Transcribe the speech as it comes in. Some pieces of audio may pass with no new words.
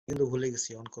কিন্তু ভুলে গেছি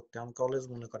অন করতে, আমাকে অলওয়েজ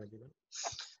মনে করে দিবেন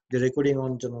যে রেকর্ডিং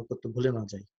অন যেন করতে ভুলে না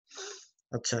যাই।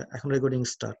 আচ্ছা, এখন recording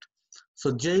start. So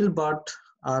jail bird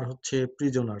আর হচ্ছে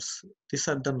prisoners, this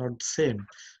are the not same.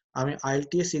 আমি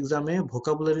আইএলটিএস এক্সামে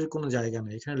ভোকাবুলারির কোনো জায়গা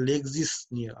নেই, এখানে লেক্সিস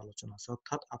নিয়ে আলোচনা আছে,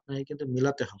 অর্থাৎ আপনাকে কিন্তু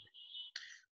মেলাতে হবে,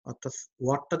 অর্থাৎ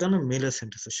ওয়ার্ডটা যেন মেলে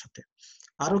সেন্টেন্সের সাথে।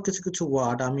 আরো কিছু কিছু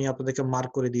ওয়ার্ড আমি আপনাদেরকে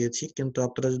মার্ক করে দিয়েছি, কিন্তু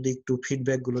আপনারা যদি একটু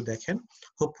ফিডব্যাক গুলো দেখেন,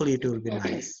 hopefully it will be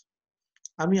nice.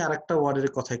 আমি আর একটা ওয়ার্ডের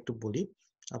কথা একটু বলি,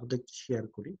 আপনাদের শেয়ার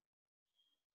করি।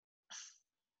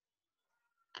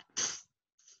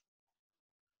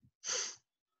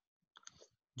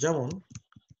 যেমন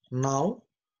নাও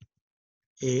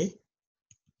এ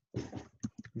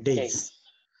ডেজ,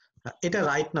 এটা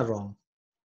রাইট না রং?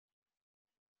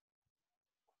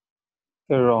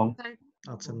 wrong.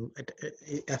 আচ্ছা, এটা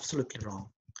অ্যাবসলিউটলি রং।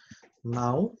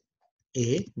 নাও এ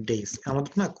ডেজ,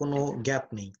 আমাদের না কোনো গ্যাপ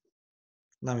নেই,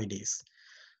 নাও এ ডেজ।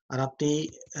 আর আপনি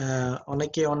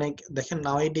অনেকে অনেক দেখেন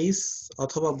নাও এ ডেজ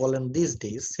অথবা বলেন দিস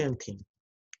ডেজ, সেম থিং।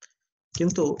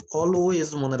 কিন্তু অলওয়েজ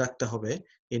মনে রাখতে হবে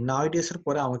এই নাও এ ডেজ এর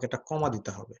পরে আমাকে একটা কমা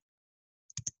দিতে হবে।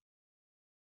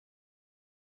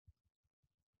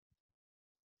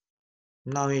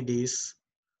 নাও এ ডেজ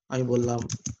আমি বললাম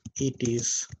ইট ইজ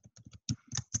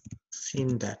সিন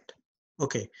দ্যাট,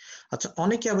 ওকে। আচ্ছা,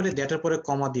 অনেকে আবার দ্যাটের পরে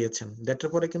কমা দিয়েছেন, দ্যাটের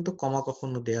পরে কিন্তু কমা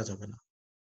কখনো দেয়া যাবে না,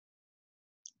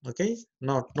 ওকে,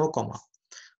 নট নো কমা।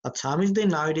 আচ্ছা, আমি যদি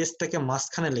নাউএডেজটাকে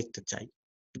মাঝখানে লিখতে চাই,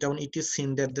 যেমন it is seen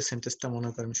that, the সেন্টেন্সটা মনে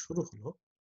করেন শুরু হলো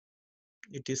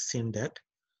ইট ইজ সিন দ্যাট,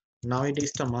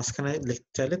 নাউএডেজটা মাঝখানে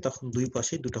লিখতে চাইলে তখন দুই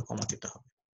পাশেই দুটো কমা দিতে হবে,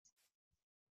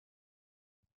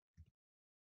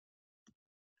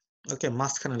 ওকে,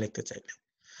 মাঝখানে লিখতে চাইলে।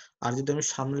 আর যদি আমি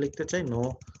সামনে লিখতে চাই নো,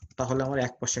 তাহলে আমার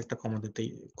এক পাশে একটা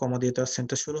কমা দিয়ে তো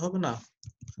সেন্টেন্স শুরু হবে না,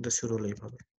 সেন্টেন্স শুরু হলো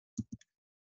এইভাবে।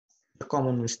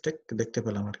 কমন মিস্টেক দেখতে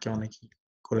পেলাম আর কি অনেকেই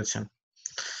করেছেন।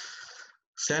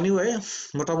 এনিওয়ে,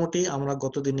 মোটামুটি আমরা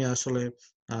গতদিনে আসলে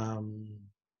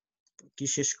কি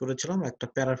শেষ করেছিলাম, একটা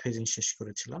প্যারাফ্রেজিং শেষ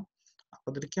করেছিলাম।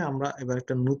 আপনাদেরকে আমরা এবার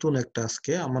একটা নতুন একটা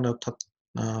আজকে আমার অর্থাৎ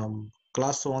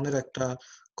ক্লাস 1 এর একটা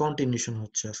কন্টিনিউশন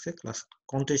হচ্ছে, আজকে ক্লাস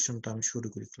কন্টিনিউশনটা আমি শুরু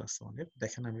করি ক্লাস 1 এর।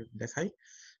 দেখেন আমি দেখাই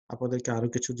আপনাদেরকে আরো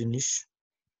কিছু জিনিস।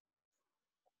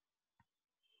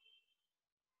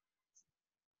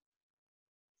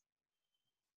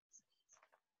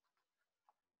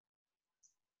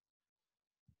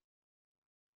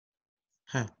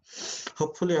 হ্যাঁ,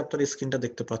 হোপফুলি আপনার স্ক্রিনটা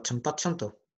দেখতে পাচ্ছেন তো?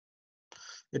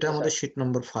 এটা আমাদের শীট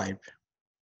নম্বর 5,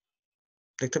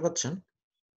 দেখতে পাচ্ছেন?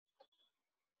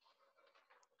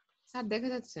 স্যার দেখা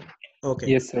যাচ্ছে। ওকে,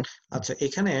 Yes, sir. আচ্ছা,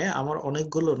 এখানে আমার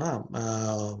অনেকগুলো না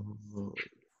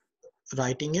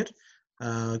রাইটিং এর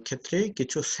ক্ষেত্রে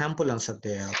কিছু স্যাম্পল অ্যান্সার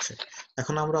দেয়া আছে।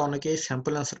 এখন আমরা অনেকেই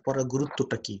স্যাম্পল অ্যান্সার পড়ার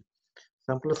গুরুত্বটা কি,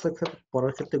 স্যাম্পল অ্যান্সার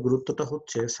পড়ার ক্ষেত্রে গুরুত্বটা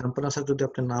হচ্ছে স্যাম্পল অ্যান্সার যদি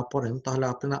আপনি না পড়েন তাহলে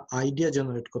আপনি না আইডিয়া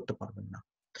জেনারেট করতে পারবেন না।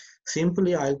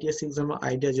 সিম্পলি আইএলটিএস এক্সামে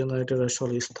আইডিয়া জেনারেটর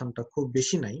আসলে স্থানটা খুব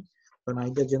বেশি নাই, কারণ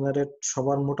আইডিয়া জেনারেট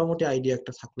সবার মোটামুটি আইডিয়া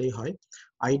একটা থাকলেই হয়।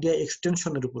 আইডিয়া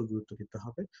এক্সটেনশনের উপর গুরুত্ব দিতে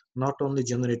হবে, নট অনলি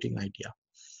জেনারেটিং আইডিয়া।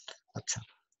 আচ্ছা,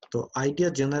 তো আইডিয়া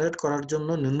জেনারেট করার জন্য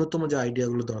ন্যূনতম যে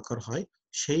আইডিয়াগুলো দরকার হয়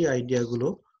সেই আইডিয়াগুলো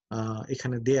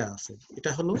এখানে দেয়া আছে।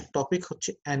 এটা হলো টপিক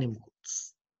হচ্ছে অ্যানিমালস,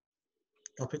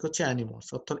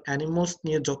 অর্থাৎ অ্যানিমালস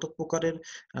নিয়ে যত প্রকারের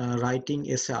রাইটিং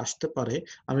এসে আসতে পারে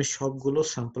আমি সবগুলো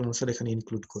স্যাম্পল অ্যান্সার এখানে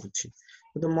ইনক্লুড করেছি।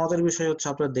 কিন্তু মজার বিষয় হচ্ছে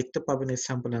আপনারা দেখতে পাবেন এই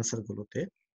স্যাম্পল অ্যান্সার গুলোতে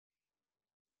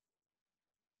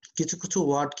কিছু কিছু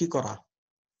ওয়ার্ড কি করা,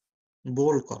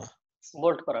 বোল্ড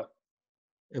করা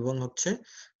এবং হচ্ছে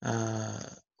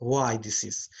ওয়াই দিস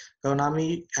ইজ, কারণ আমি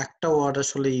একটা ওয়ার্ড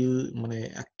আসলে মানে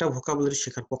একটা ভোকাবুলারি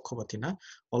শেখার পক্ষপাতী না,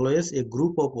 always a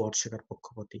group of word শেখার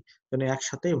পক্ষপাতী, কারণ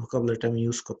একসাথে ভোকাবুলারিটা আমি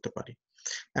ইউজ করতে পারি।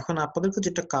 এখন আপনাদেরকে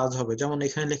যেটা কাজ হবে, যেমন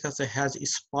এখানে লেখা আছে has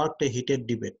sparked A heated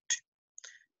debate.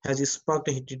 Has sparked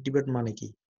A heated debate মানে কি?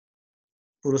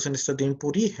 পুরো সেন্টেন্সটা দিয়ে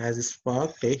পড়ি, has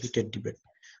sparked A heated debate.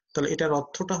 তাহলে এটার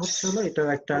অর্থটা হচ্ছে হলো এটার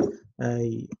একটা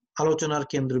আলোচনার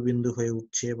কেন্দ্রবিন্দু হয়ে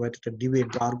উঠছে বা একটা ডিবেট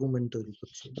বা আর্গুমেন্ট তৈরি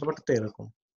করছে, ব্যাপারটা তো এরকম।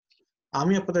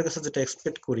 আমি আপনাদের কাছে যেটা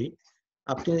এক্সপেক্ট করি,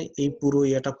 আপনি এই পুরো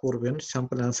ইয়েটা পড়বেন,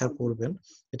 স্যাম্পল অ্যান্সার পড়বেন,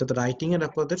 এটাতে রাইটিং এর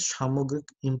আপনাদের সামগ্রিক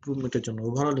ইমপ্রুভমেন্টের জন্য,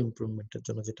 ওভারঅল ইমপ্রুভমেন্টের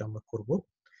জন্য যেটা আমরা করব,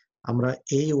 আমরা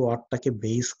এই ওয়ার্ডটাকে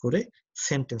বেস করে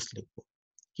সেন্টেন্স লিখব।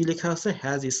 কি লেখা আছে?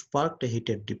 Has sparked A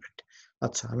heated debate.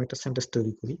 আচ্ছা, আমি একটা সেন্টেন্স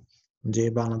তৈরি করি যে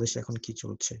বাংলাদেশে এখন কি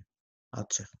চলছে।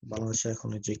 আচ্ছা, বাংলাদেশে এখন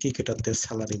যে ক্রিকেটারদের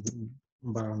স্যালারি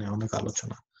বাড়ানো অনেক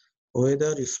আলোচনা,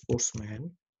 ওয়েদার স্পোর্টসম্যান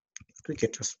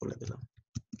ক্রিকেটার্স বলে দিলাম।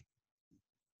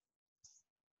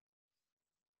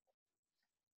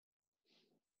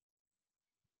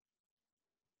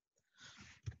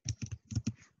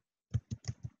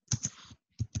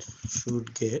 should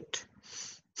get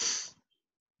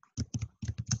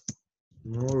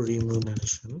no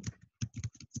remuneration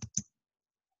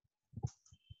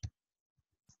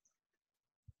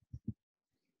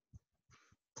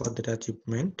for that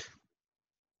achievement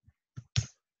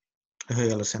হয়ে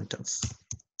গেল সেন্টেন্স।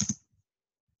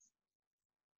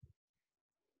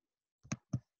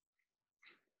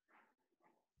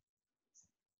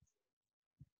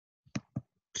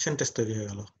 সেন্টেন্স তৈরি হয়ে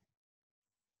গেল।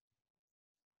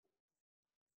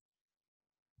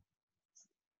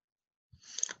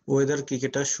 whether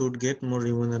cricketer should get more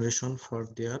remuneration for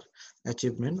their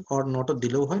achievement or not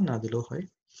দিলেও হয় না দিলেও হয়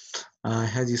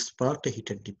has sparked a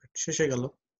heated debate শেষ হয়ে গেল।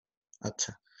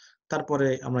 আচ্ছা, তারপরে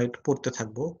আমরা একটু পড়তে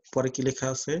থাকবো। পরে কি লেখা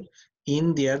আছে? in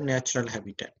their natural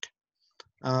habitat।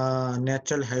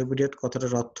 Natural habitat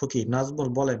কথাটার অর্থ কি? নাজমুল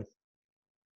বলেন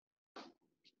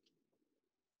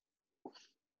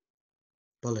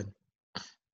বলেন।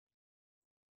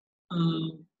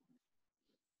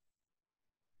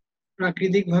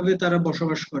 প্রাকৃতিকভাবে তারা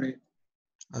বসবাস করে।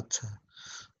 আচ্ছা,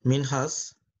 মিনহাস?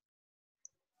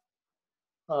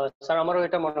 স্যার আমারও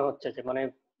এটা মনে হচ্ছে যে মানে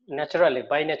ন্যাচারালি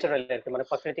বাই ন্যাচারালি আর কি, মানে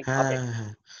প্রাকৃতিক ভাবে। হ্যাঁ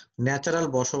হ্যাঁ, ন্যাচারাল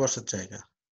বসবাসের জায়গা,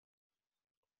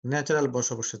 ন্যাচারাল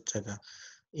বসবাসের জায়গা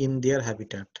ইন দেয়ার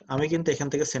হ্যাবিটেট। আমি কিন্তু এখান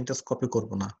থেকে সেন্টেন্স কপি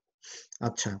করব না।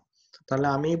 আচ্ছা, তাহলে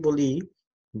আমি বলি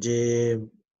যে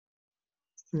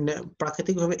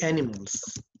প্রাকৃতিকভাবে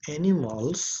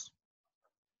animals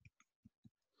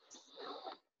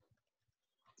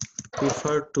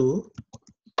prefer to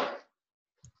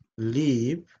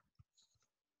live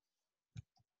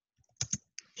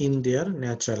in their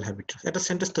natural habitat। এটা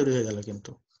সেন্টেন্স তৈরি হয়ে গেল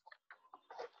কিন্তু।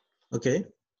 ওকে,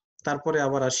 তারপরে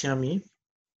আবার আসি আমি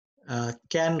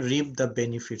can rib the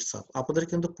benefits of. আপনাদের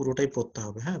কিন্তু পুরোটাই পড়তে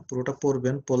হবে, হ্যাঁ পুরোটা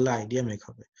পড়বেন, পড়লে আইডিয়া মেক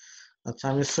হবে। আচ্ছা,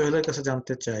 আমি সোহেলের কাছে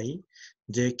জানতে চাই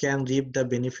যে can rib the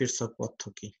benefits of অর্থ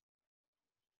কি?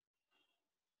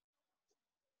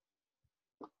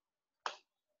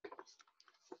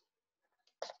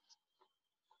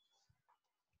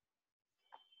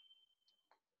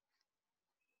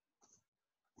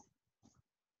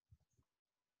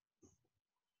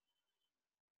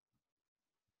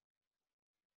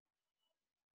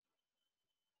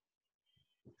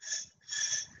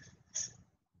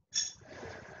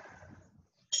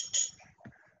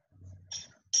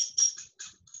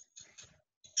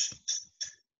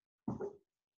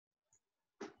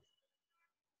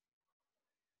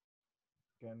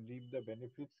 Can reap the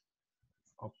benefits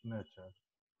of nature।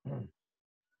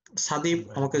 Sadip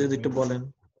আমাকে যদি একটু বলেন।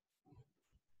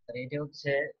 এটা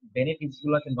হচ্ছে বেনিফিটস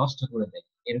গুলোকে নষ্ট করে দেয়,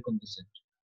 এরকম কিছু।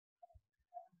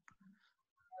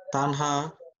 তানহা?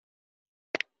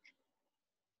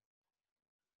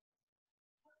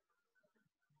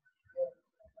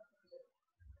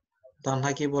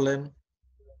 তানহা কি বলেন?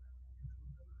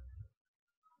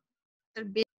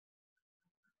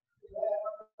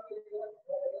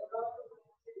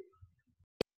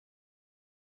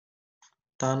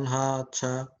 তানহা,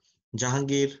 আচ্ছা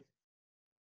জাহাঙ্গীর?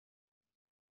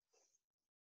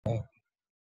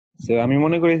 আমি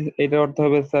মনে করি এটা অর্থ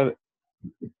হবে স্যার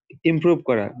ইমপ্রুভ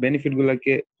করা, বেনিফিট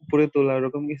গুলাকে উপরে তোলা,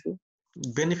 এরকম কিছু।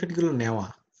 বেনিফিট গুলো নেওয়া।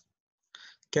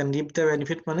 ক্যান রিপ দ্য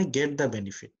বেনিফিট মানে গেট দ্য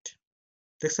বেনিফিট।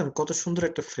 দেখছেন কত সুন্দর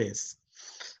একটা ফ্রেজ।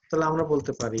 তাহলে আমরা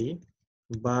বলতে পারি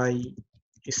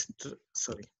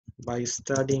by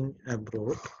studying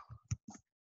abroad,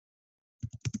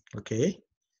 okay,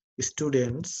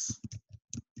 students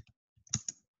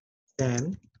can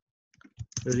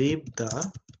reap the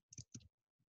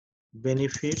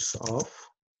benefits of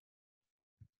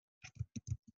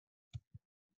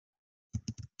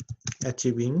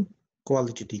achieving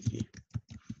quality degree।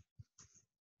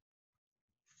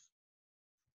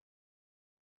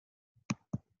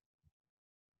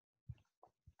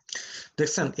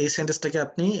 দেখছেন এই সেন্টেন্সটাকে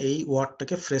আপনি, এই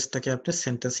ওয়ার্ডটাকে, ফ্রেজটাকে আপনি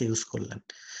সেন্টেন্সে ইউজ করলেন।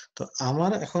 তো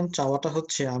আমার এখন চাওয়াটা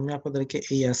হচ্ছে আমি আপনাদেরকে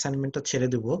এই অ্যাসাইনমেন্টটা ছেড়ে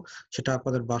দেব, সেটা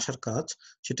আপনাদের বাসার কাজ।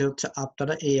 সেটা হচ্ছে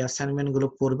আপনারা এই অ্যাসাইনমেন্ট গুলো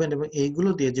পড়বেন এবং এইগুলো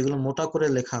দিয়ে যেগুলো মোটা করে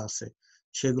লেখা আছে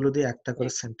সেগুলো দিয়ে একটা করে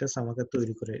সেন্টেন্স আমাকে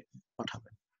তৈরি করে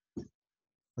পাঠাবেন।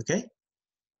 ওকে,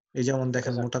 এই যেমন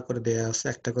দেখেন মোটা করে দেয়া আছে,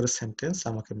 একটা করে সেন্টেন্স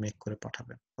আমাকে মেক করে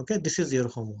পাঠাবেন। ওকে, this is your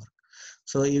homework.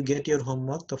 So you get your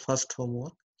homework. তো ফার্স্ট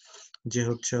হোমওয়ার্ক যে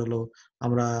হচ্ছে হলো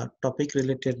আমরা টপিক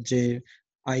রিলেটেড যে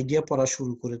আইডিয়া পড়া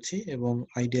শুরু করেছি এবং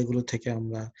আইডিয়া গুলো থেকে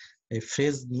আমরা এই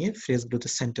ফ্রেজ নিয়ে ফ্রেজগুলোতে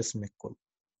সেন্টেন্স মেক করব।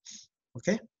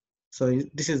 ওকে, so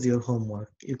this is your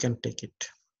homework, you can take it.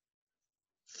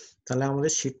 তাহলে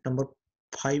আমাদের শীট নাম্বার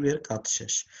 5 এর কাজ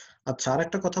শেষ। আচ্ছা, আর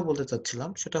একটা কথা বলতে চাচ্ছিলাম,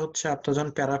 সেটা হচ্ছে আপনারা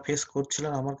যখন প্যারাফ্রেজ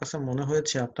করছিলেন আমার কাছে মনে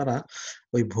হয়েছে আপনারা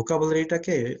ওই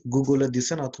ভোকাবুলারিটাকে গুগলে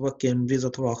দিয়েছেন অথবা কেমব্রিজ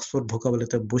অথবা অক্সফোর্ড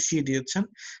ভোকাবুলারিতে বসিয়ে দিয়েছেন,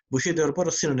 বসিয়ে দেওয়ার পর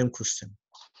সিনোনিম খুঁজছেন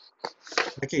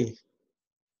নাকি?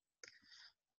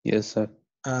 Yes sir.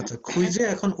 আচ্ছা, খুঁজে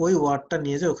এখন ওই ওয়ার্ডটা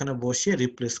নিয়ে যে ওখানে বসিয়ে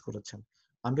রিপ্লেস করেছেন।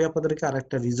 আমি আপনাদেরকে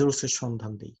আরেকটা রিসোর্সের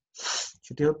সন্ধান দিই,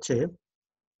 সেটি হচ্ছে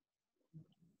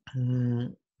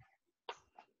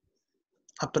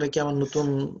আপনারা কি আমার নতুন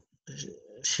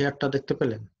শেয়ারটা দেখতে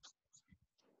পেলেন?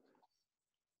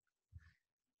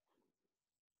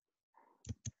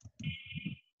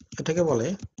 এটাকে বলে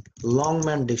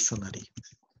লংম্যান ডিকশনারি।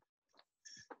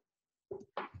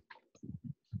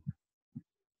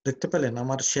 দেখতে পেলেন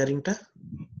আমার শেয়ারিংটা?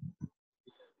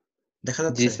 দেখা জি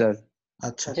যাচ্ছে? স্যার।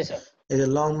 আচ্ছা, জি স্যার। এই যে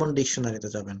লংম্যান ডিকশনারিতে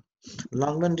যাবেন।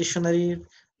 লংম্যান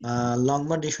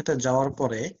ডিকশনারিতে যাওয়ার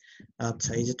পরে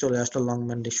আচ্ছা এই যে চলে আসলো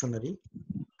লংম্যান ডিকশনারি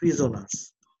প্রিজনার্স।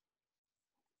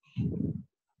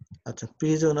 আচ্ছা,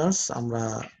 প্রিজনার্স আমরা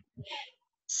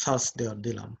সার্চ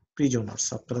দিলাম প্রিজনার্স।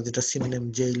 আপনারা যেটা সিনোনিম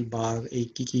জেল বা এই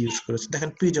কি কি ইউজ করেছে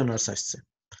দেখেন, প্রিজনার্স আসছে।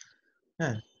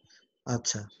 হ্যাঁ,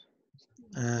 আচ্ছা,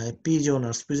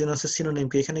 প্রিজনার্স এর সিনোনিম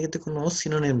কি? এখানে কিন্তু কোনো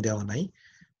সিনোনিম দেওয়া নাই,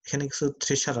 এখানে কিছু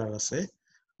থ্রেশারার আছে।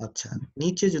 আচ্ছা,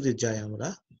 নিচে যদি যাই আমরা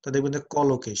তা দেখবেন যে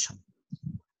কলোকেশন,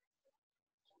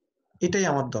 এটাই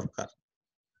আমার দরকার।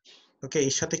 ওকে,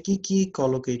 এর সাথে কি কি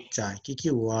কলোকেট চাই, কি কি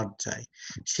ওয়ার্ড চাই,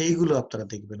 সেইগুলো আপনারা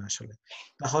দেখবেন আসলে।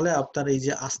 তাহলে আপনার এই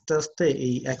যে আস্তে আস্তে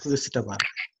এই অ্যাকুরেসিটা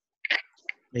বাড়বে।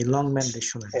 এই লংম্যান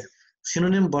ডিকশনারি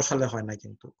সিনোনিম বসালে হয় না,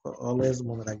 কিন্তু অলওয়েজ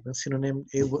মনে রাখবেন সিনোনিম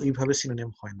এইভাবে সিনোনিম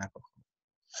হয় না কখনো।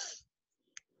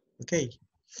 ওকে,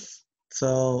 সো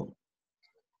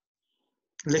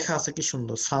লেখা আছে কি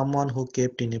সুন্দর, someone who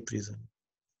kept in a prison.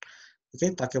 ওকে,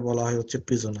 তাকে বলা হয় হচ্ছে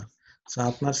প্রিজনার। সো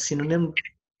আপনার সিনোনিম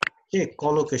কে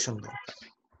কলোকেশন দরকার।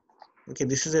 ওকে,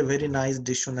 this is a very nice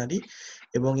dictionary.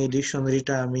 এবং এই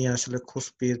ডিকশনারিটা আমি আসলে খোঁজ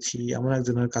পেয়েছি এমন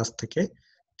একজনের কাছ থেকে।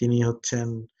 তিনি হচ্ছেন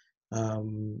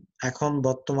এখন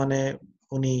বর্তমানে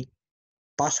উনি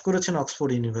পাশ করেছেন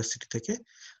অক্সফোর্ড ইউনিভার্সিটি থেকে,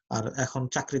 আর এখন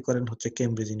চাকরি করেন হচ্ছে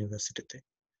কেমব্রিজ ইউনিভার্সিটিতে।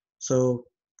 সো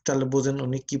তাহলে বোঝেন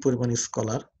উনি কি পরিমাণ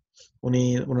স্কলার।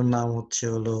 ওনার নাম হচ্ছে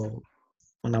হলো,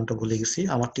 ওর নামটা ভুলে গেছি,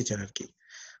 আমার টিচার আর কি।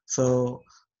 সো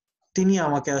তিনি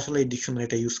আমাকে আসলে এই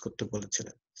ডিকশনারিটা ইউজ করতে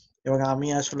বলেছিলেন, এবং আমি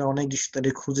আসলে অনেক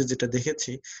ডিকশনারি খুঁজে যেটা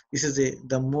দেখেছি, this is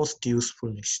the most useful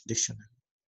dictionary.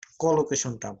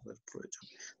 কলোকেশনটা আমাদের প্রয়োজন,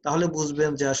 তাহলে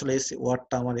বুঝবেন যে আসলে এই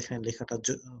ওয়ার্ডটা আমার এখানে লেখাটা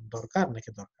দরকার নাকি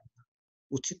দরকার না,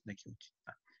 উচিত নাকি উচিত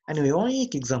না। এনিওয়ে,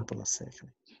 অনেক এক্সাম্পল আছে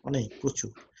এখানে, অনেক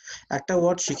প্রচুর। একটা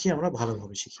ওয়ার্ড শিখি আমরা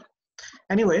ভালোভাবে শিখি।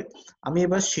 এনিওয়ে, আমি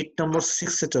এবার শীট নম্বর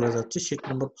 6 এ চলে যাচ্ছি। শীট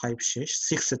নম্বর 5 শেষ,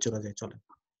 6 এ চলে যাই, চলেন।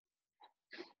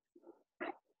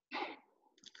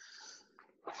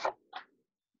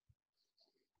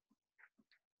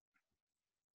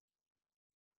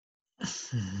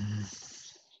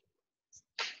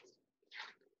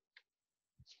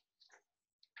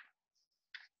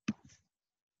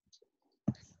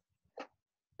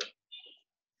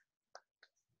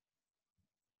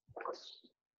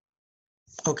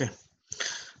 ওকে,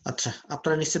 আচ্ছা,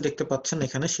 আপনারা নিশ্চয়ই দেখতে পাচ্ছেন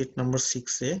এখানে শীট নাম্বার 6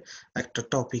 এ একটা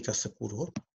টপিক আছে পুরো,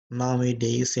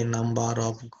 nowadays a number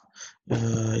of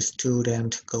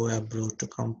students go abroad to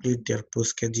complete their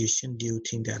post graduation. Do you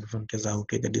think the advantage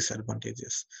outweigh the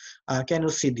disadvantages? Can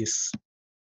you see this?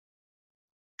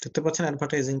 দেখতে পাচ্ছেন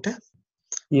অ্যাডভার্টাইজিংটা?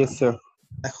 Yes sir.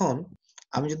 এখন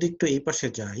আমি যদি একটু এই পাশে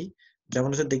যাই, যেমন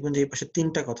হচ্ছে দেখবেন যে এই পাশে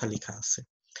 3টা কথা লেখা আছে,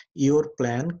 your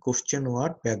plan, question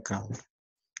word, background.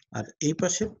 আর এই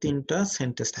পাশে 3টা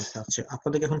সেন্টেন্স লেখা আছে।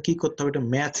 আপনাদেরকে এখন কি করতে হবে, এটা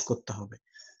ম্যাচ করতে হবে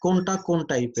কোনটা কোন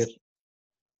টাইপের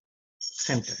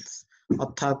সেন্টেন্স।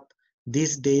 অর্থাৎ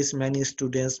this days many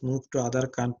students move to other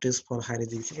countries for higher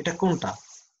education, এটা কোনটা,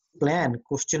 প্ল্যান,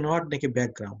 কোশ্চেন ওয়ার্ড নাকি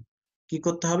ব্যাকগ্রাউন্ড? কি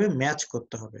করতে হবে, ম্যাচ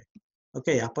করতে হবে।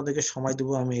 ওকে, আপনাদেরকে সময়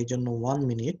দেবো আমি এই জন্য 1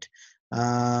 মিনিট।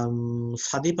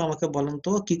 সাদীপ আমাকে বলেন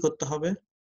তো কি করতে হবে।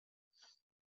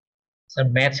 স্যার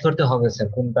ম্যাচ করতে হবে স্যার,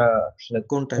 কোনটা আসলে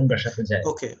কোন টাইপের? কোনটার সাথে যায়।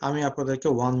 ওকে, আমি আপনাদেরকে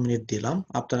 1 মিনিট দিলাম,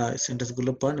 আপনারা সেন্টেন্স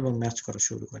গুলো পড়েন এবং ম্যাচ করা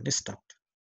শুরু করেন। স্টার্ট।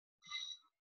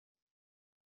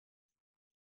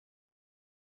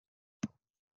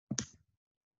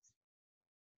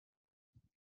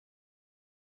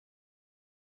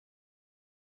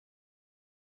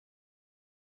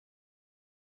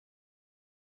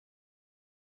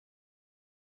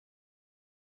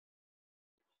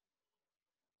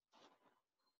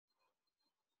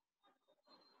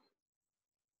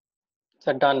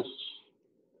 স্যার ডান।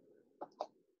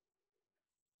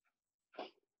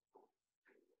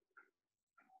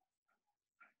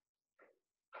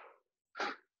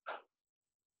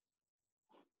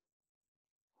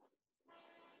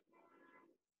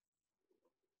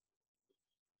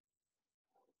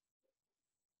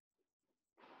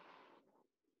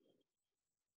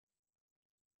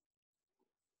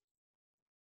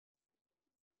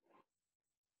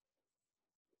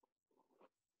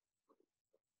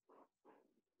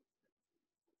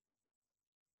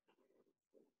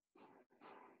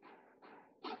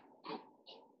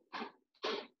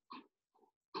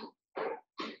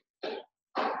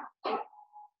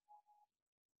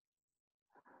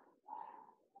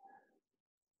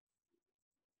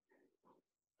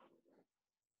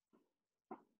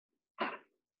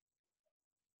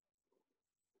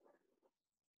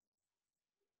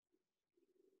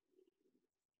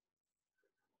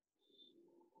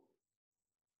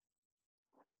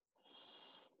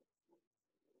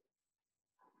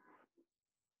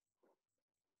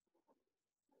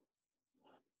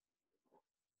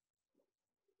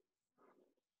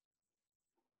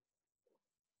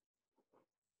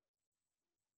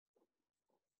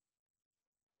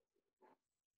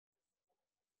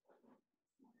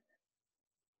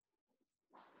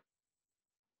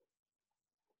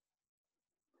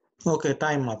 ওকে,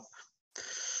 টাইম আপ।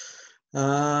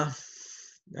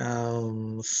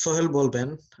 সোহেল বলবেন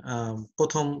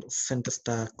প্রথম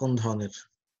সেন্টেন্সটা কোন ধরনের?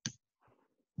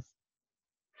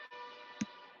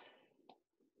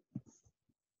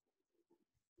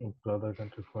 To other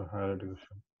country for higher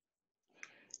education.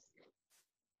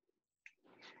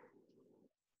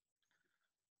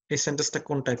 এই সেন্টেন্সটা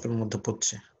কোন টাইপের মধ্যে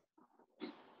পড়ছে?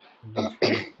 This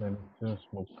is sentence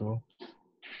move to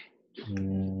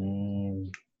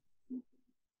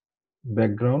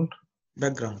background.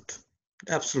 Background,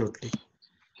 absolutely,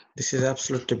 this is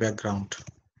absolutely background.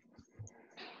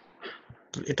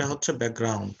 এটা হচ্ছে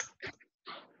ব্যাকগ্রাউন্ড।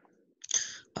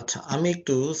 আচ্ছা, আমি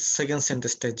একটু সেকেন্ড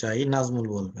সেন্টেন্সটায় যাই, নাজমুল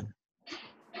বলবেন।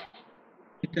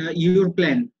 এটা your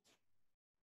plan,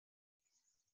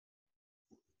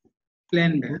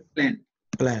 plan plan.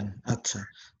 Plan, আচ্ছা।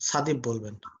 সাদিব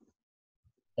বলবেন।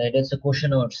 এটা হচ্ছে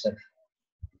কোশ্চেন ওয়ার্ড স্যার।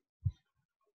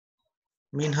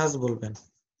 মিনহাজ বলবেন।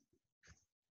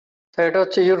 স্যার এটা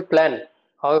হচ্ছে your plan,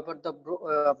 however the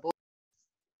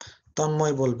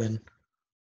Tanmoy বলবেন।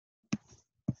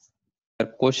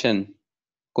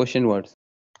 Question words.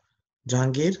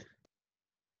 Jahangir.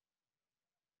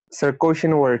 Sir,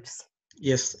 question words.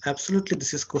 Yes, absolutely,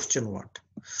 this is question word.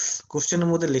 কোশ্চেনের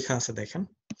মধ্যে লেখা আছে, দেখেন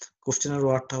কোশ্চেনের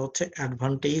ওয়ার্ডটা হচ্ছে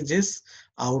অ্যাডভান্টেজেস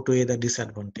আউটওয়ে দ্য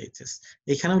ডিসঅ্যাডভান্টেজেস।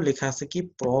 এখানেও লেখা আছে কি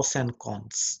প্রস and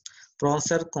cons. Pros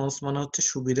R cons মানে হচ্ছে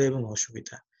সুবিধা এবং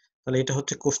অসুবিধা, তাহলে এটা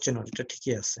হচ্ছে কোশ্চেন ওয়ার্ড, এটা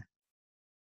ঠিকই আছে।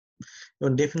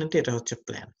 এবং ডেফিনেটলি এটা হচ্ছে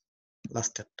প্ল্যান,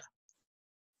 লাস্টেরটা।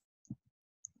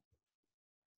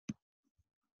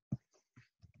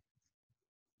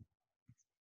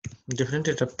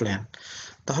 ডেফিনেটলি এটা প্ল্যান।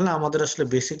 তাহলে আমাদের আসলে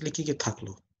বেসিকলি কি কি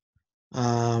থাকলো?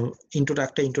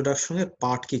 একটা ইন্ট্রোডাকশনের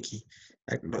পার্ট কি কি?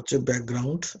 একটা হচ্ছে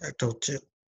ব্যাকগ্রাউন্ড, একটা হচ্ছে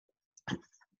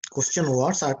কোশ্চেন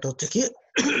ওয়ার্ডস, আর একটা হচ্ছে কি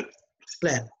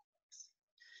প্ল্যান।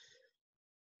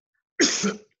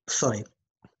 সরি।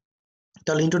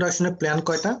 তাহলে ইন্ট্রোডাকশনের প্ল্যান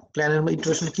কয়টা? প্ল্যানের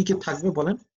ইন্ট্রোডাকশনে কি কি থাকবে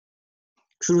বলেন?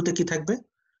 শুরুতে কি থাকবে?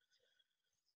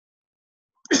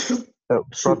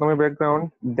 প্রথমে ব্যাকগ্রাউন্ড,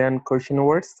 দেন কোশ্চেন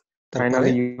ওয়ার্ডস, তারপরে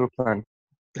finally your plan,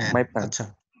 plan. My plan. আচ্ছা,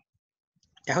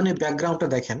 এখন এই ব্যাকগ্রাউন্ডটা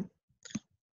দেখেন।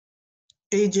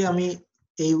 এই যে আমি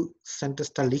এই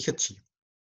সেন্টেন্সটা লিখেছি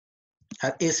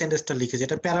আর এই সেন্টেন্সটা লিখেছি,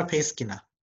 এটা প্যারাফ্রেজ কিনা?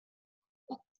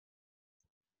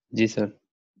 জি স্যার।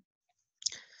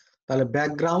 তাহলে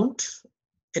ব্যাকগ্রাউন্ড,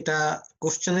 এটা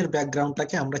কোশ্চেনের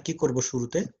ব্যাকগ্রাউন্ডটাকে আমরা কি করব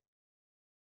শুরুতে?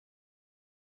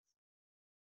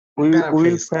 We will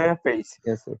paraphrase. paraphrase.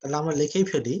 Yes sir. তাহলে আমরা লিখেই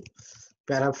ফেলি,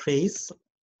 প্যারাফ্রেজ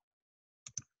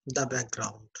দ্য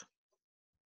ব্যাকগ্রাউন্ড।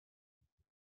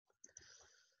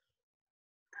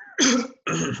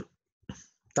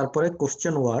 তারপরে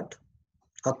কোশ্চেন ওয়ার্ড,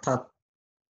 অর্থাৎ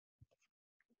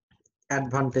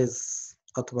অ্যাডভান্টেজ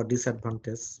অথবা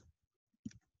ডিসঅ্যাডভান্টেজ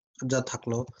যা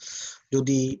থাকলো।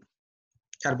 যদি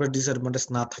ডিসঅ্যাডভান্টেজ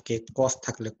না থাকে, কজ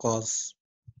থাকলে কজ,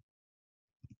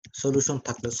 সলিউশন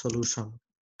থাকলে সলিউশন,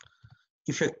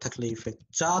 ইফেক্ট থাকলে ইফেক্ট,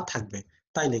 যা থাকবে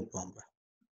তাই লিখবো আমরা।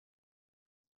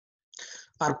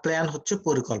 আর প্ল্যান হচ্ছে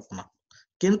পরিকল্পনা।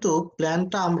 কিন্তু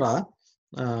প্ল্যানটা আমরা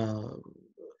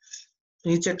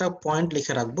নিচে একটা পয়েন্ট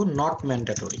লিখে রাখবো, নট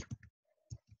ম্যান্ডেটরি।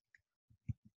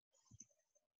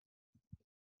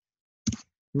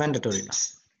 ম্যান্ডেটরি না।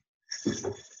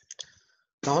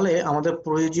 তাহলে আমাদের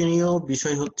প্রয়োজনীয়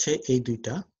বিষয় হচ্ছে এই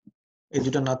দুইটা। এই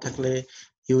দুটো না থাকলে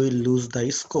you will lose the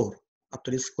score,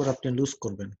 আপনার স্কোর আপনি লুজ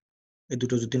করবেন। এই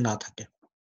দুটো যদি না থাকে,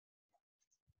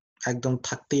 একদম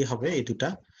থাকতেই হবে এই দুটা।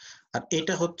 আর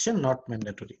এটা হচ্ছে নট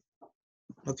ম্যান্ডেটরি।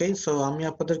 ওকে, সো আমি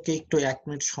আপনাদেরকে একটু 1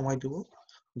 মিনিট সময় দেবো,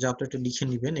 যে আপনি একটু লিখে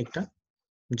নিবেন এটা,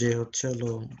 যে হচ্ছে হলো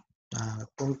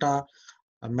কোনটা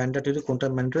ম্যান্ডেটরি কোনটা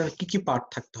ম্যান্ডেটরি, আর কি কি পার্ট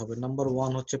থাকতে হবে। নাম্বার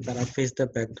 1 হচ্ছে প্যারাফ্রেজ দ্য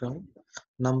ব্যাকগ্রাউন্ড।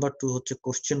 নাম্বার 2 হচ্ছে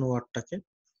কোশ্চেন ওয়ার্ডটাকে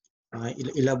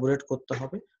ইলাবোরেট করতে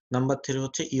হবে। নাম্বার 3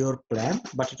 হচ্ছে ইওর প্ল্যান,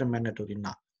 বাট এটা ম্যান্ডেটরি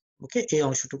না। ওকে, এই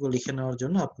অংশটুকু লিখে নেওয়ার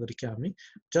জন্য আপনাদেরকে আমি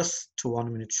জাস্ট 1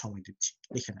 মিনিট সময় দিচ্ছি,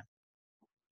 লিখে নেন।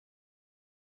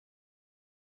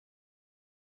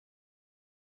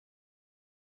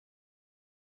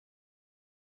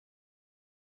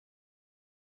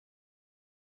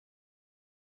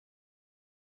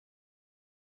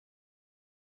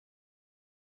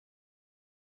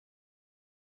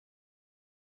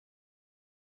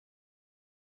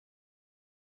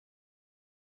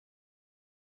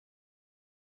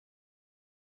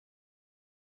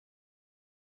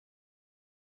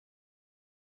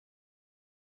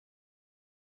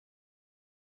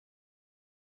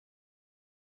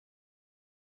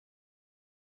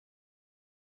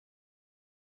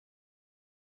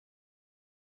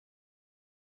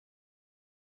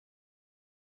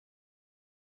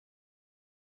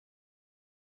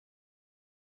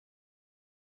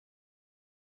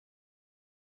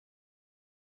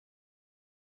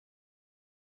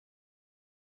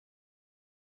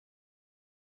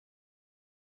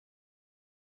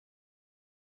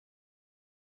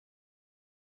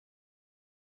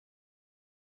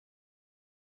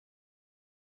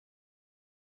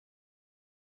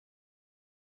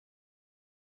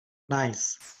 নাইস।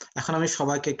 এখন আমি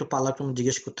সবাইকে একটু পালাক্রমে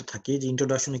জিজ্ঞেস করতে থাকি যে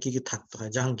ইন্ট্রোডাকশনে কি কি থাকতে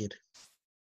হয়। Jahangir.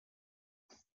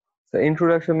 So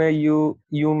introduction,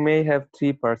 you may have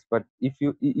 3 parts, but if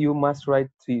you must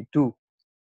write two.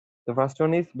 The first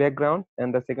one is background, and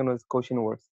the second one is question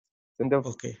words. So in the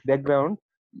okay, background,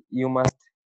 you must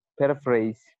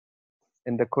paraphrase.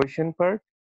 In the question part,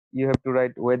 you have to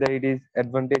write whether it is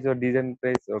advantage or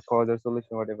disadvantage or cause or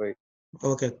solution, whatever.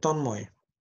 Okay Tanmoy.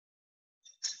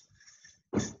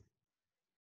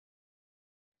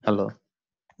 Hello,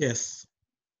 yes,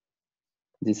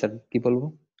 G sir, কি বলবো?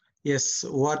 Yes,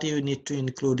 what you need to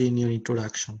include in your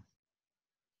introduction.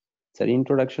 Sir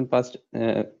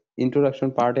introduction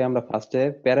পার্টে আমরা ফার্স্টে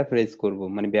paraphrase করব,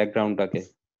 মানে ব্যাকগ্রাউন্ডটাকে,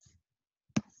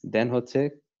 দেন হচ্ছে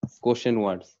question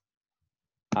ওয়ার্ডস,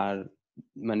 আর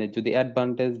মানে যদি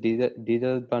advantage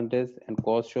disadvantage and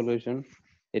cause solution,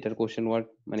 এটার কোশ্চেন ওয়ার্ড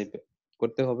মানে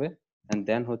করতে হবে, এন্ড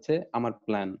দেন হচ্ছে আমার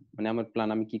প্ল্যান, মানে আমার প্ল্যান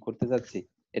আমি কি করতে যাচ্ছি,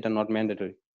 এটা নট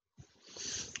ম্যান্ডেটরি।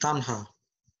 তানহা।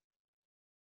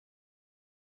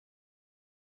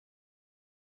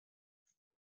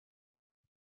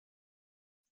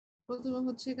 প্রথমে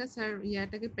হচ্ছে স্যার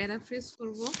ইয়াটাকে প্যারাফ্রেজ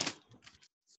করব,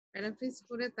 প্যারাফ্রেজ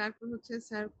করে তারপর হচ্ছে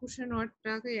স্যার কোশ্চেন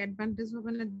ওয়ার্ডটাকে অ্যাডভান্টেজ হবে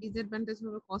না ডিসঅ্যাডভান্টেজ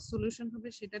হবে কস্ট সলিউশন হবে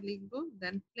সেটা লিখবো,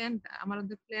 দেন প্ল্যানটা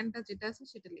আমাদের প্ল্যানটা যেটা আছে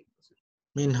সেটা লিখবো স্যার।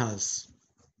 মিনহাজ।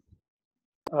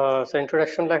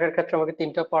 ইন্ট্রোডাকশন লেখার ক্ষেত্রে আমাকে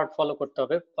 3টা পার্ট ফলো করতে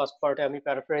হবে। ফার্স্ট পার্টে আমি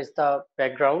প্যারাফ্রেজ দা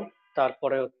ব্যাকগ্রাউন্ড,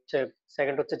 তারপরে হচ্ছে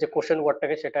সেকেন্ড হচ্ছে যে কোশ্চেন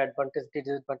ওয়ার্ডটাকে সেটা অ্যাডভান্টেজ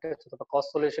ডিসঅ্যাডভান্টেজ অথবা কস্ট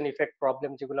সলিউশন ইফেক্ট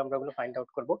প্রবলেম যেগুলো আমরা ওগুলো ফাইন্ড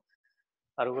আউট করব,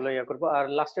 আর ওগুলো ইয়া করবো। আর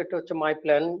লাস্টেরটা হচ্ছে মাই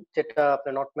প্ল্যান, যেটা আপনি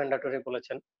নট ম্যান্ডেটরি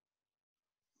বলেছেন।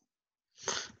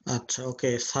 আচ্ছা, ওকে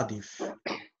সাদিফ।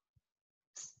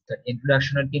 তো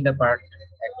ইন্ট্রোডাকশনের 3টা পার্ট।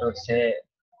 একটা হচ্ছে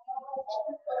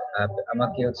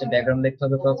আমাকে হচ্ছে ব্যাকগ্রাউন্ড লিখতে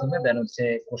হবে প্রথমে, দেন হচ্ছে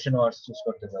কোশ্চেন ওয়ার্ডস চুজ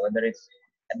করতে হবে, whether it's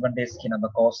অ্যাডভান্টেজ কিনা বা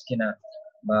কস্ট কিনা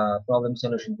বা প্রবলেম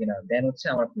সলিউশন কিনা, দেন হচ্ছে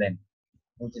আমার plan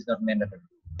which is not mandatory.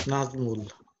 Nazmul.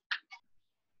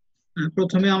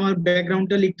 প্রথমে আমার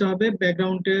ব্যাকগ্রাউন্ডটা লিখতে হবে,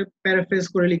 ব্যাকগ্রাউন্ডে প্যারাফ্রেজ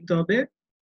করে লিখতে হবে,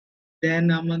 দেন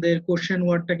আমাদের কোশ্চেন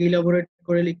ওয়ার্ডটাকে ইলাবোরেট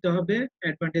করে লিখতে হবে,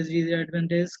 অ্যাডভান্টেজ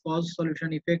ডিসঅ্যাডভান্টেজ কজ সলিউশন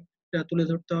ইফেক্টটা তুলে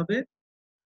ধরতে হবে।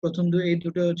 এই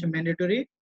দুটো হচ্ছে ম্যান্ডেটরি,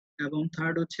 এবং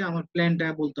থার্ড হচ্ছে আমার প্ল্যানটা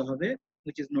বলতে হবে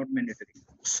which is not mandatory.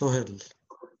 Sohel.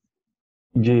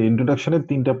 যে ইন্ট্রোডাকশনের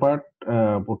 3টা পার্ট,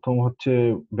 প্রথম হচ্ছে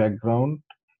ব্যাকগ্রাউন্ড,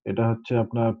 এটা হচ্ছে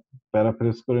আপনার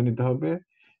প্যারাফ্রেজ করে নিতে হবে,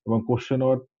 এবং কোশ্চেন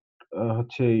ওয়ার্ড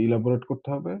হচ্ছে ইলাবোরেট করতে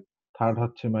হবে, থার্ড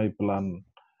হচ্ছে মাই প্ল্যান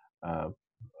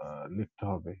লিখতে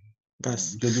হবে। ব্যাস,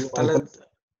 যদিও তাহলে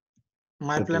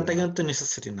মাই সেটাই, প্ল্যানটা কিন্তু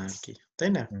নেসেসারি না আর কি, তাই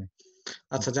না? হুম।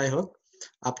 আচ্ছা, যাই হোক,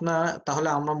 তাহলে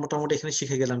আমরা মোটামুটি এখানে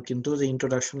শিখে গেলাম কিন্তু যে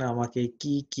ইন্ট্রোডাকশনে আমাকে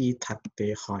কি কি থাকতে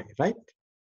হয়, রাইট?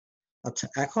 আচ্ছা,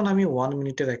 এখন আমি 1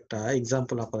 মিনিটের একটা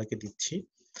এক্সাম্পল আপনাদেরকে দিচ্ছি।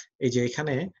 এই যে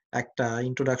এখানে একটা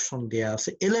ইন্ট্রোডাকশন দেয়া আছে,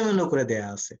 এলোমেলো করে দেয়া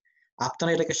আছে, আপনারা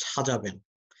এটাকে সাজাবেন।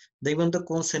 দেখবেন তো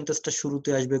কোন সেন্টেন্সটা শুরুতে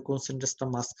আসবে, কোন সেন্টেন্সটা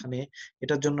মাঝখানে।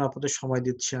 এটার জন্য আপনাদের সময়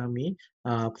দিচ্ছি আমি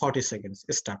 40 সেকেন্ডস।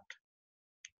 স্টার্ট।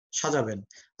 সাজাবেন।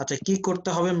 আচ্ছা, কি করতে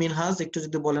হবে মিনহাজ, একটু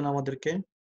যদি বলেন আমাদেরকে।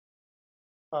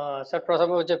 স্যার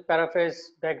প্রথমে হচ্ছে প্যারাফ্রেজ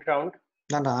ব্যাকগ্রাউন্ড।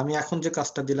 না, আমি এখন যে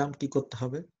কাজটা দিলাম কি করতে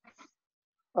হবে?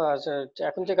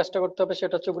 এখন যে কাজটা করতে হবে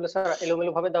সেটা হচ্ছে ওগুলো স্যার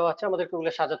এলোমেলো ভাবে দেওয়া আছে, আমাদেরকে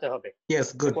ওগুলো সাজাতে হবে, ইয়েস,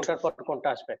 গুড। কোনটার পর কোনটা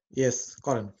আসবে। ইয়েস,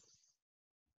 করেন।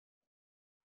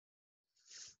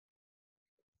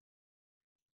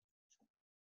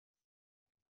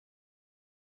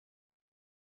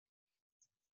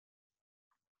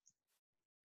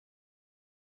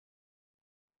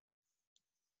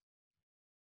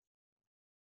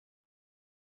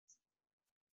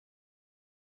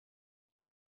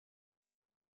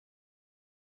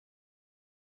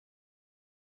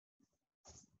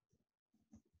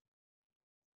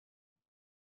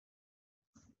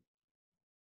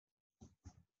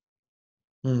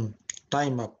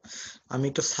 Time up. আমি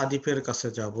একটু সাদিফের কাছে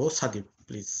যাব। Sadif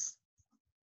please.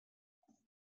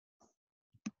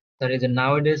 That is,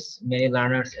 nowadays many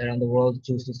learners around the world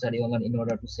choose to study online in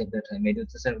order to save their time. It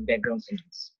is a background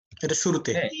sentence. এটা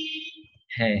শুরুতে?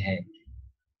 হ্যাঁ।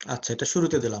 আচ্ছা, এটা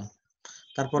শুরুতে দিলাম,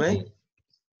 তারপরে?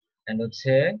 And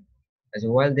হচ্ছে as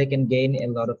while they can gain a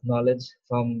lot of knowledge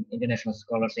from international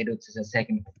scholars, it is a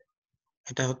second.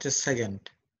 এটা হচ্ছে সেকেন্ড।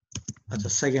 আচ্ছা,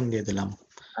 সেকেন্ড দিয়ে দিলাম,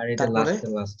 আর এটা তারপরে?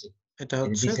 লাস্ট। এটা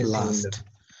হচ্ছে লাস্ট।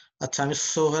 আচ্ছা, আমি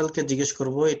সোহেলকে জিজ্ঞেস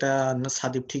করব এটা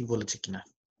সাদিফ ঠিক বলেছে কিনা।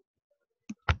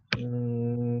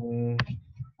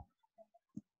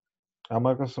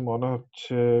 আমার কাছে মনে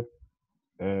হচ্ছে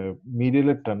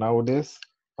মিডলেরটা নাউডেস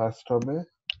ফার্স্ট হবে,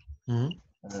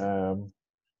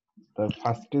 তার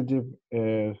ফার্স্টে যে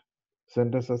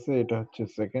সেন্টেন্স আছে এটা হচ্ছে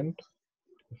সেকেন্ড।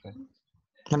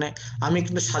 মানে আমি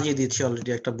কিন্তু সাজিয়ে দিয়েছি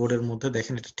অলরেডি একটা বোর্ডের মধ্যে,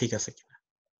 দেখেন এটা ঠিক আছে কিনা।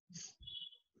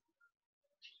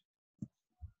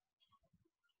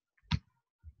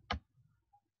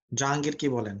 জাহাঙ্গীর কি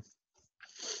বলেন?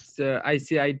 Sir, I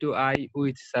see eye to eye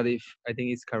with Sadif. I think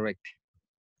it's correct.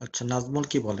 আচ্ছা, নাজমুল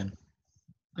কি বলেন?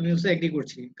 আমি হচ্ছে এগ্রি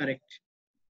করছি, কারেক্ট।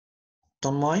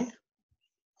 তন্ময়?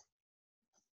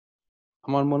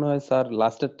 আমার মনে হয় স্যার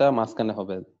লাস্টেরটা মাঝখানে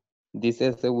হবে। This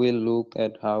is a will look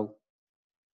at how.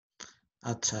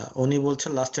 আচ্ছা, উনি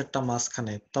বলছেন লাস্টেরটা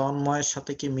মাঝখানে। তন্ময়ের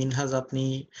সাথে কি মিনহাজ আপনি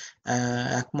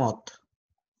একমত?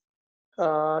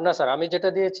 না স্যার, আমি যেটা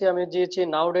দিয়েছি আমি দিয়েছি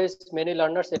নাউডেজ মেনি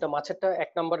লার্নার্স, এটা মাঝেরটা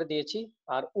 1 নম্বরে দিয়েছি।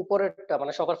 আর উপরেরটা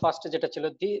মানে সবার ফার্স্টে যেটা ছিল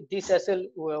this SL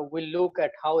will look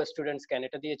at how students can,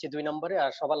 এটা দিয়েছি 2 নম্বরে।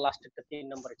 আর সবার লাস্টেরটা 3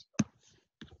 নম্বরে ছিল।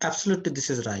 অ্যাবসলিউটলি দিস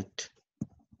ইজ রাইট,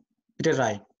 এটা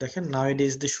রাইট। দেখেন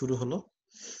নাউএডেজ দিয়ে শুরু হলো,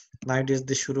 নাউএডেজ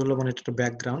দিয়ে শুরু হলো মানে এটা একটা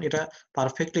ব্যাকগ্রাউন্ড, এটা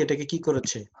পারফেক্টলি এটাকে কি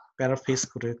করেছে, প্যারাফ্রেজ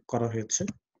করে করা হয়েছে।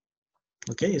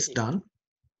 ওকে, ইটস ডান।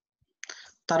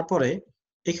 তারপরে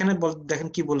এখানে দেখেন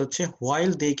কি বলেছে,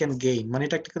 হোয়াইল দে ক্যান গেইন, মানে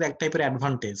এটা একটা এক টাইপের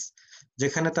অ্যাডভান্টেজ,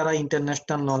 যেখানে তারা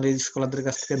ইন্টারন্যাশনাল নলেজ স্কলারদের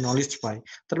কাছ থেকে নলেজ পায়,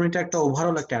 তার মানে এটা একটা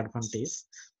ওভারঅল একটা অ্যাডভান্টেজ।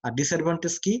 আর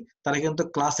ডিসঅ্যাডভান্টেজ কি, তারা কিন্তু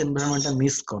ক্লাস এনভায়রনমেন্টটা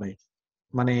মিস করে,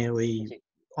 মানে ওই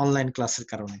অনলাইন ক্লাসের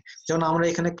কারণে। যেমন আমরা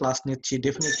এখানে ক্লাস নিচ্ছি,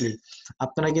 ডেফিনেটলি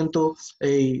আপনারা কিন্তু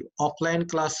এই অফলাইন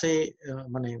ক্লাসে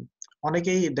মানে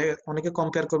অনেকে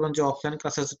কম্পেয়ার করবেন যে অফলাইন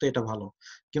ক্লাসের সাথে এটা ভালো,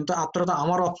 কিন্তু আপনারা তো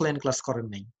আমার অফলাইন ক্লাস করেন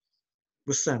নাই,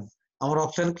 বুঝছেন? আমার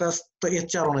অফলাইন ক্লাস তো এর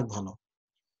চেয়ে আর অনেক ভালো।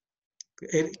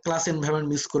 এর ক্লাস এনভায়রনমেন্ট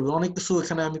মিস করবে, অনেক কিছু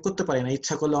এখানে আমি করতে পারি না,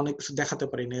 ইচ্ছা করলে অনেক কিছু দেখাতে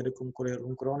পারি না, এরকম করে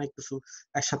অনেক কিছু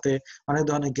একসাথে অনেক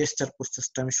ধরনের গেস্টার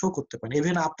প্রসেসটা আমি শো করতে পারি।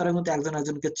 ইভেন আপনারা কিন্তু একজন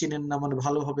একজনকে চিনেন না, মানে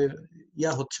ভালোভাবে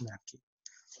ইয়া হচ্ছে না আর কি,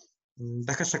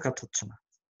 দেখা সাক্ষাৎ হচ্ছে না,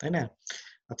 তাই না?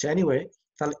 আচ্ছা, এনিওয়ে,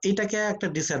 তাহলে এইটাকে একটা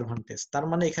ডিসঅ্যাডভান্টেজ, তার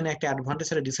মানে এখানে একটা অ্যাডভান্টেজ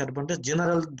আর ডিসঅ্যাডভান্টেজ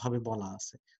জেনারেল ভাবে বলা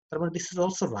আছে, তার মানে দিস ইজ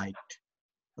অলসো রাইট।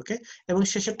 ওকে, এবং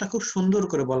শেষেরটা খুব সুন্দর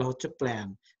করে বলা হচ্ছে প্ল্যান,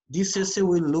 দিস এসে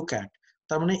উইল লুক অ্যাট,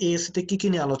 তার মানে এই এসেতে কি কি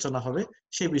নিয়ে আলোচনা হবে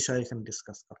সেই বিষয়ে এখানে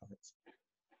ডিসকাস করা হয়েছে।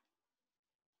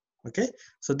 ওকে,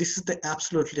 so this is the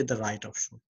absolutely the right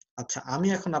option. আচ্ছা, আমি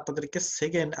এখন আপনাদেরকে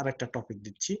সেকেন্ড আরেকটা টপিক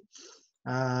দিচ্ছি।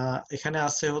 এখানে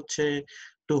আছে হচ্ছে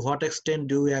two what extent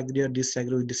do you agree or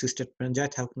disagree with this statement, যাই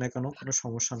থাকুক না কেন কোনো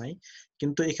সমস্যা নাই,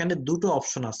 কিন্তু এখানে দুটো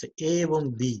অপশন আছে, এ এবং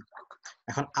বি।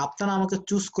 এখন আপনারা আমাকে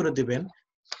চুজ করে দিবেন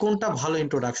কোনটা ভালো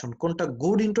ইন্ট্রোডাকশন, কোনটা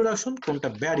গুড ইন্ট্রোডাকশন, কোনটা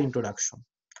ব্যাড ইন্ট্রোডাকশন।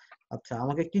 আচ্ছা,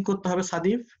 আমাকে কি করতে হবে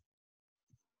সাদিফ?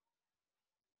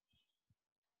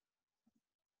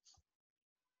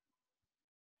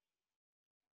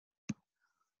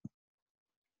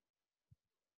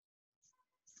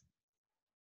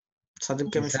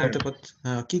 সাদিফকে আমি শুনতে পাচ্ছি,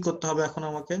 হ্যাঁ, কি করতে হবে এখন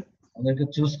আমাকে? আমাদেরকে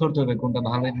চুজ করতে হবে কোনটা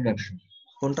ভালো ইন্ট্রোডাকশন,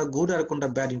 কোনটা গুড আর কোনটা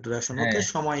ব্যাড ইন্ট্রোডাকশন। ওকে,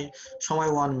 সময়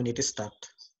 1 minute, start.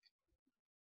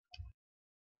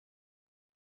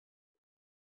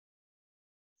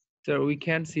 Sir, we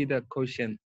can't see the question.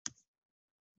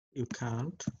 You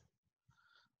can't,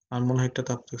 আমার মনে হয় এটা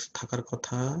তো আপনার থাকার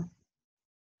কথা।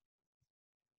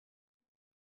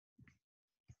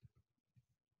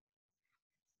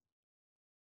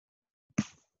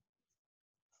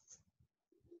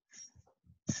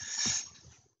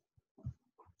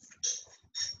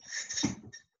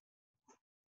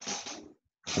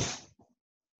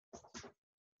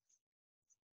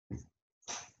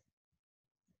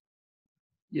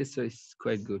 Yes, sir, it's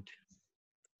quite good.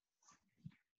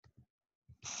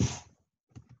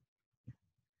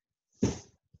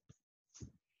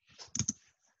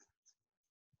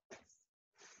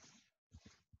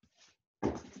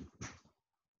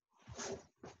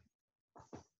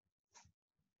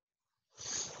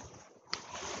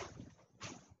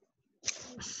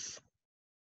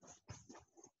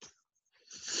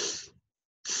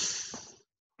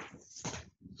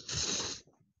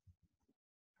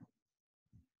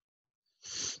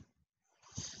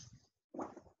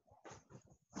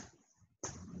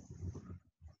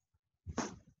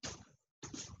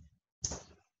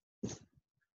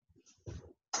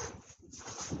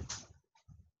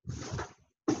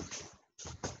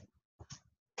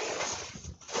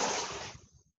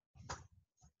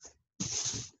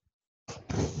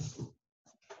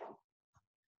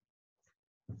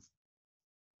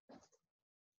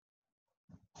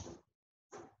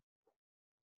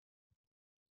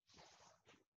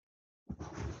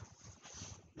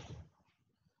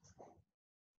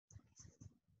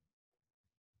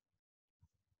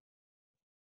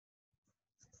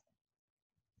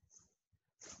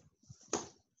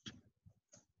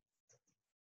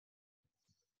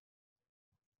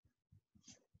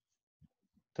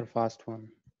 The first one.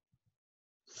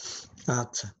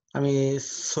 আচ্ছা, আমি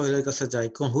সোহেলের কাছে যাই,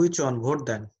 which one, vote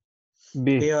then.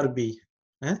 B A or B?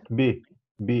 হ্যাঁ B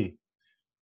B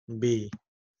B.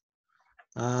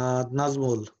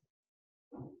 Nazmul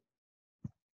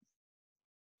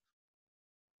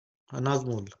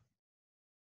Nazmul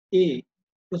এ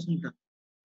প্রথমটা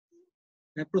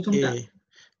হ্যাঁ, A. প্রথমটা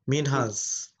Minhaj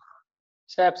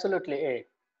So absolutely A.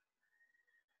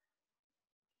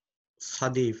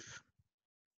 Sadif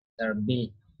sir B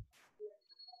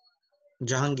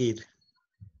Jahangir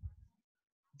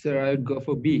Sir, I would go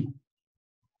for B.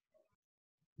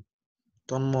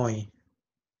 Tanmoy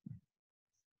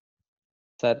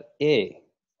sir এ,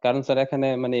 কারণ sir এখানে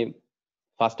মানে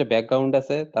ফার্স্টে ব্যাকগ্রাউন্ড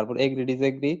আছে, তারপর এগ্রি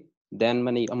ডিসএগ্রি, দেন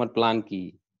মানে আমার প্ল্যান কি।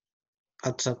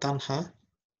 আচ্ছা তানহা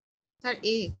স্যার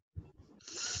এ।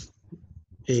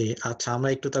 এ। আচ্ছা আমরা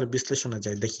একটু তার বিশ্লেষণে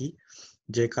যাই, দেখি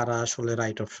যে কারা আসলে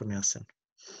রাইট অপশনে আছেন।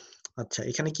 আচ্ছা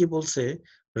এখানে কি বলছে,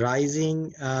 rising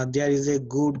there is a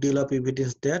good deal of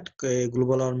evidence that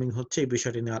global warming হচ্ছে এই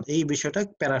বিষয়টি নিয়ে, এই বিষয়টা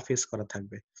প্যারাফ্রেজ করা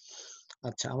থাকবে।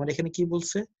 আচ্ছা আমার এখানে কি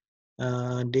বলছে,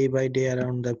 day by day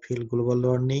around the field global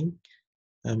warming,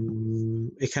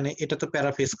 এখানে এটা তো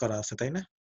প্যারাফ্রেজ করা আছে তাই না,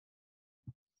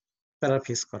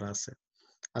 প্যারাফ্রেজ করা আছে।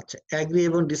 আচ্ছা অ্যাগ্রি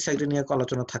এবং ডিসঅ্যাগ্রি নিয়ে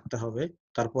আলোচনা থাকতে হবে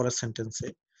তারপরে সেন্টেন্সে,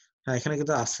 হ্যাঁ এখানে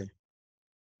কিন্তু আছে।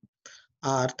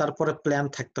 আর তারপরে প্ল্যান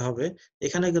থাকতে হবে,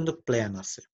 এখানে কিন্তু প্ল্যান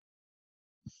আছে।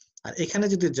 আর এখানে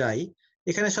যদি যাই,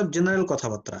 এখানে সব জেনারেল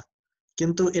কথাবার্তা,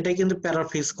 কিন্তু এটা কিন্তু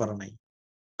প্যারাফ্রেজ করা নাই,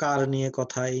 কার নিয়ে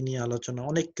কথা, এই নিয়ে আলোচনা,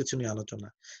 অনেক কিছু নিয়ে আলোচনা,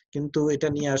 কিন্তু এটা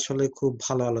নিয়ে আসলে খুব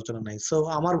ভালো আলোচনা নাই। সো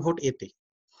আমার ভোট এতে,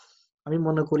 আমি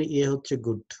মনে করি এ হচ্ছে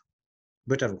গুড,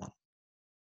 বেটার ওয়ান।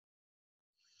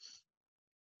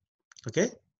 ওকে,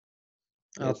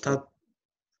 অর্থাৎ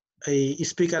এই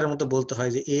স্পিকারের মতো বলতে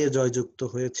হয় যে এ জয়যুক্ত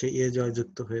হয়েছে, এ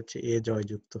জয়যুক্ত হয়েছে, এ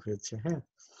জয়যুক্ত হয়েছে। হ্যাঁ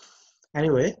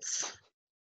এনিওয়ে,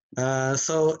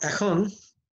 সো এখন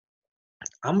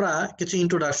আমরা কিছু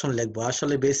ইন্ট্রোডাকশন লিখবো।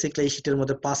 আসলে বেসিক্যালি এই শীটের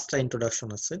মধ্যে 5টা ইন্ট্রোডাকশন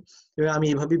আছে, এবং আমি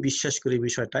এভাবে বিশ্বাস করি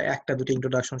বিষয়টা, একটা দুটো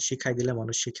ইন্ট্রোডাকশন শিখাই দিলে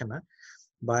মানুষ শিখে না,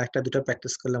 বা একটা দুটো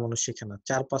প্র্যাকটিস করলে মানুষ শিখে না,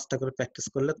 4-5টা করে প্র্যাকটিস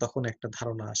করলে তখন একটা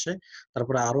ধারণা আসে,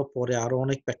 তারপরে আরো পরে আরো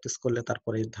অনেক প্র্যাকটিস করলে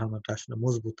তারপরে এই ধারণাটা আসলে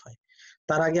মজবুত হয়।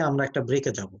 তার আগে আমরা একটা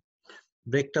ব্রেকে যাব।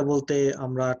 ব্রেকটা বলতে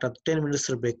আমরা একটা 10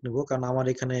 মিনিটসের ব্রেক নিব, কারণ আমার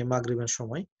এখানে মাগরিবের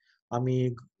সময়, আমি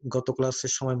গত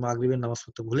ক্লাসের সময় মাগরিবের নামাজ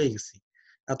পড়তে ভুলে গেছি,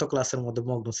 এত ক্লাসের মধ্যে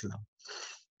মগ্ন ছিলাম।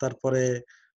 তারপরে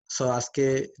আজকে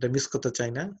এটা মিস করতে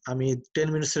চাই না, আমি 10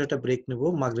 মিনিটসের একটা ব্রেক নিব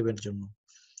মাগরিবের জন্য।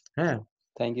 হ্যাঁ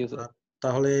থ্যাংক ইউ স্যার।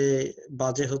 তাহলে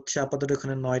বাজে হচ্ছে আপাতত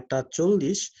এখানে 9টা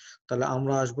 40, তাহলে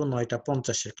আমরা আসবো 9টা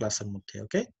 50 ক্লাসের মধ্যে।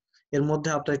 ওকে, এর মধ্যে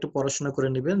আপনারা একটু পড়াশোনা করে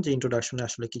নেবেন যে ইন্ট্রোডাকশনে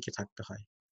আসলে কি কি থাকতে হয়।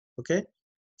 ওকে,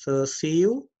 so C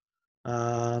you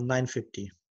 9:50.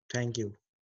 Thank you.